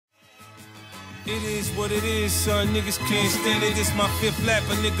It is what it is, son. Niggas can't stand it. It's my fifth lap.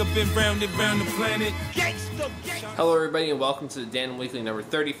 A nigga been round and round the planet. Hello, everybody, and welcome to the Danimal Weekly number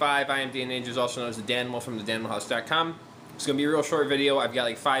 35. I am Dan Angels, also known as the Danimal from thedanimalhouse.com. It's going to be a real short video. I've got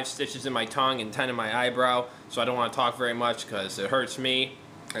like 5 stitches in my tongue and 10 in my eyebrow, so I don't want to talk very much because it hurts me.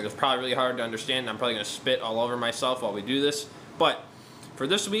 It's probably really hard to understand. I'm probably going to spit all over myself while we do this. But for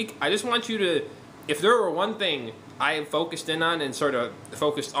this week, I just want you to, if there were one thing I have focused in on and sort of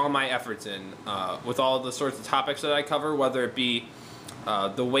focused all my efforts in with all the sorts of topics that I cover, whether it be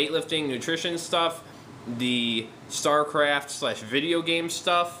the weightlifting, nutrition stuff, the StarCraft / video game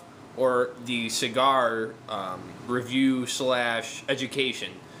stuff, or the cigar review /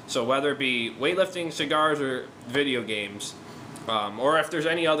 education. So whether it be weightlifting, cigars, or video games, or if there's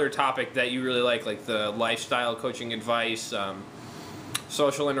any other topic that you really like the lifestyle coaching advice,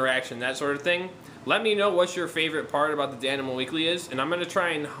 social interaction, that sort of thing, let me know what your favorite part about the Danimal Weekly is, and I'm going to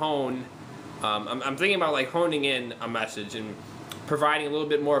try and hone, I'm thinking about like honing in a message and providing a little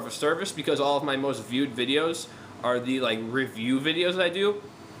bit more of a service, because all of my most viewed videos are the like review videos I do.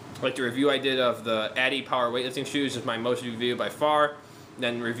 Like the review I did of the Addy Power weightlifting shoes is my most viewed video by far.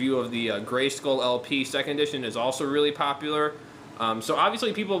 Then review of the Gray Skull LP 2nd edition is also really popular. So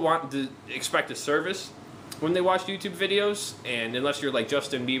obviously people want to expect a service when they watch YouTube videos, and unless you're like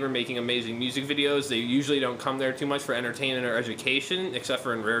Justin Bieber making amazing music videos, they usually don't come there too much for entertainment or education, except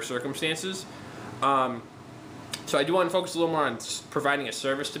for in rare circumstances. So I do want to focus a little more on providing a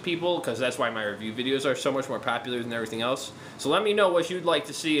service to people, because that's why my review videos are so much more popular than everything else. So let me know what you'd like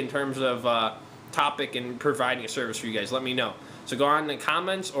to see in terms of topic and providing a service for you guys. Let me know. So go on in the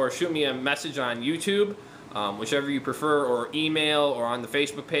comments or shoot me a message on YouTube, whichever you prefer, or email, or on the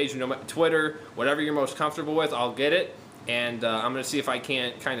Facebook page, Twitter, whatever you're most comfortable with, I'll get it. And I'm going to see if I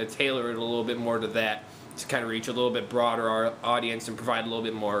can't kind of tailor it a little bit more to that, to kind of reach a little bit broader audience and provide a little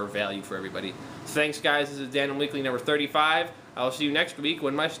bit more value for everybody. So thanks, guys. This is Danimal Weekly number 35. I'll see you next week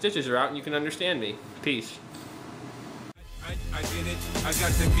when my stitches are out and you can understand me. Peace. I get it. I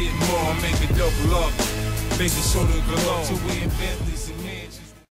got to get more. Make it double up. Baby soda galore. To win Bentleys and